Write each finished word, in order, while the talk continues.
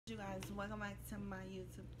You guys, welcome back to my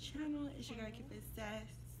YouTube channel. It's your girl Keep It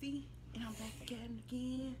Sassy, and I'm back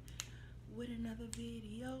again with another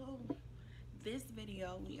video. This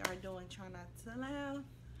video we are doing Try Not to Laugh.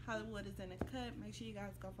 Hollywood is in the cut. Make sure you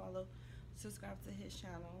guys go follow, subscribe to his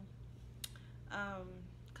channel.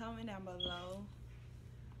 Comment down below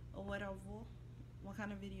or whatever, what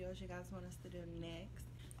kind of videos you guys want us to do next.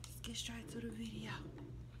 Let's get straight to the video.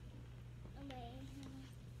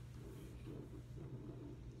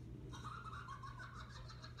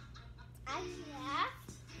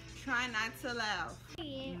 Try not to laugh.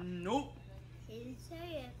 Yeah. Nope. Didn't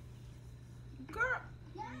say it. Girl.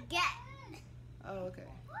 Get. Oh, okay.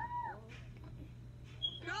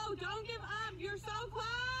 No, don't give up. You're so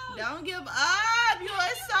close. Don't give up. You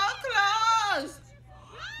are so close.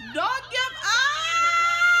 Don't give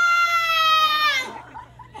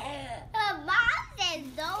up. Mom said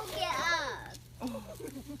don't get up.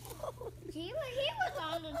 He was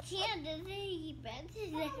on the chair, didn't he? He bent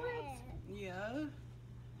his head. Yeah.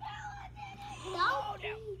 No.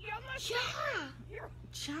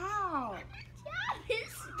 Child. Stop his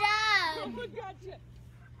stuff. Gotcha.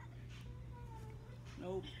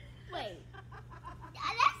 Nope. Wait.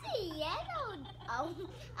 That's a yellow. Oh,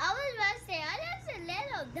 I was about to say, that's a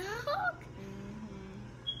little dog.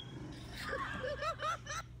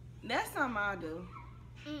 That's something I do.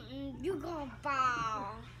 You gonna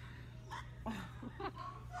fall.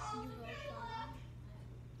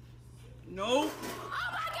 Nope. Oh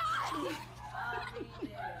my God!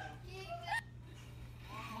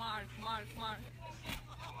 Mark.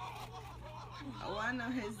 Oh, I know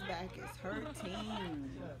his back is hurting.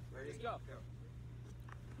 Let's go.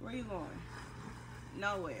 Where you going?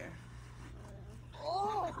 Nowhere.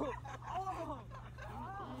 I'm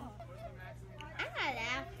not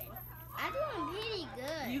laughing. I'm doing pretty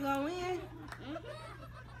good. You gonna win?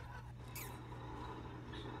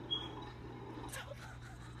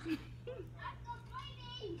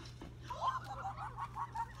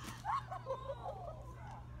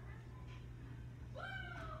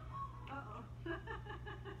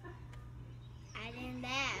 I didn't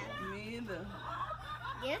laugh. Me either.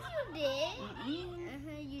 Yes, you did.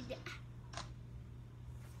 You did.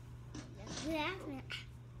 That's laughing.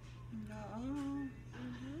 No.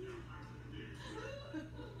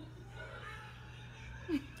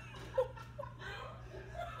 See,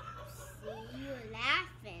 you're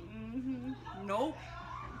laughing. Nope.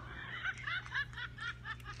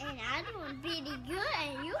 And I'm doing pretty good,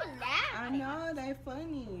 and you laughing. I know, they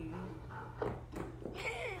funny.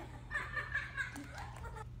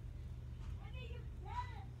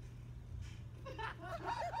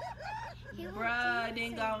 Bruh,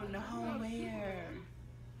 didn't go nowhere.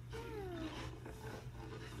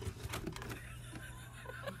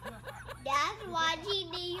 That's why she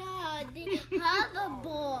need the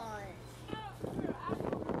hoverboard.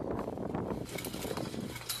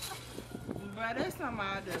 Bruh, that's something I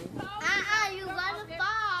do. You gonna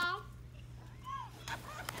fall.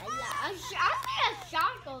 I see a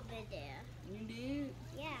shark over there. You did?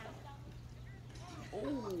 Yeah. Oh,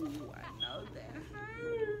 I know that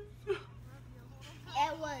hurt.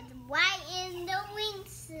 It was right in the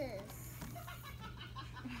winces.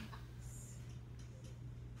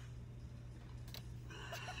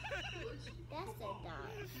 That's a dog.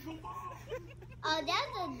 Oh,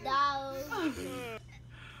 that's a dog.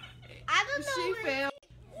 I don't know. She fell.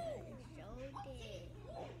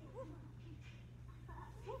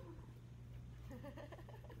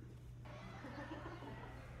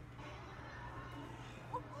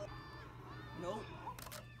 Nope.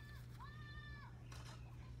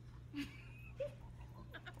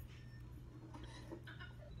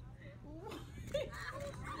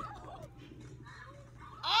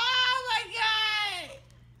 Oh my God!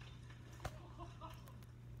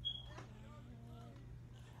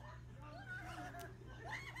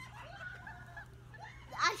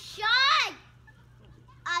 A shark!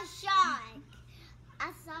 A shark! I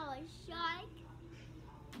saw a shark.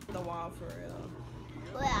 The wall for real.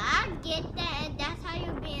 Well, I get that, and that's how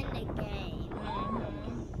you be in the game.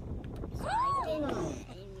 So I get that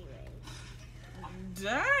anyway.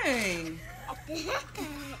 Dang.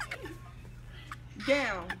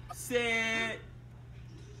 Down. Sit.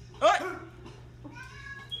 Oh.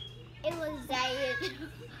 It was Zayed.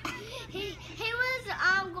 He was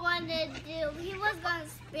going to do. He was going to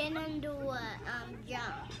spin and do a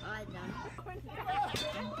jump.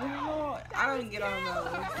 Bro, I don't get on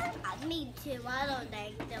those. Me too. I don't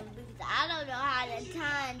like them because I don't know how to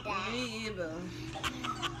turn that. Me either.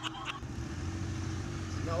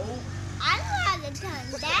 Nope. I know how to turn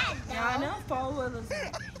that though. Yeah, I know four-wheelers.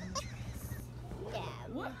 Yeah.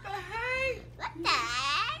 What the heck? What the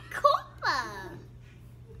heck?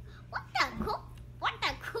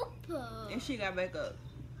 And she got back up.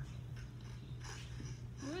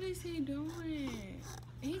 What is he doing?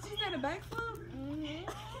 He just had a backflip?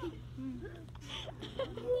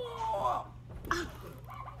 Whoa.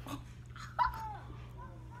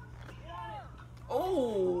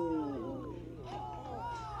 Oh.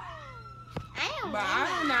 But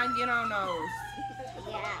I do not get on those.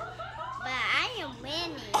 Yeah. But I am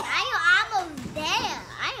winning. I am almost there.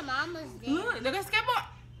 I am almost there. Look, look at skateboard.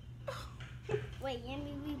 Wait, let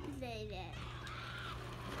me replay that.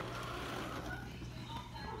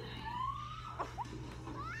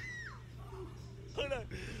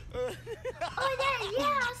 Oh, that,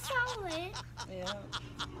 yeah, I saw it. Yeah.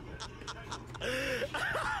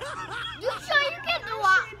 You sure you can do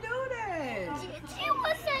it? She do that? She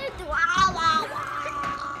was saying do wow, wow,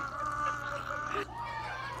 wow.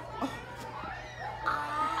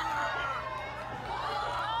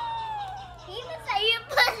 He even said you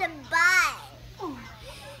put him by.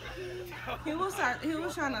 He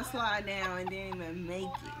was trying to slide down and didn't even make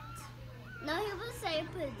it. No, he was saying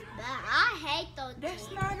put his back. I hate those That's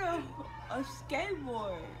things. not a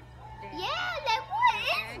skateboard. Yeah, like what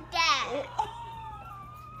is that?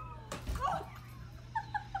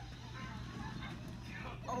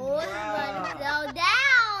 Oh, it's gonna slow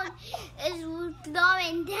down. It's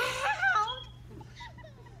slowing down.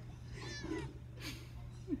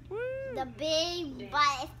 The big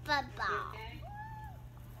white football.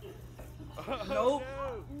 Nope.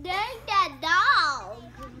 There's that dog.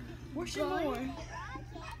 Where's she going?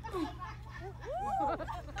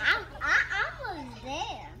 I was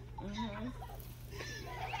there.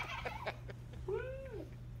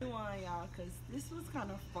 Y'all, because this was kind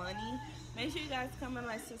of funny. Make sure you guys come and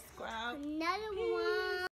like subscribe. Another one.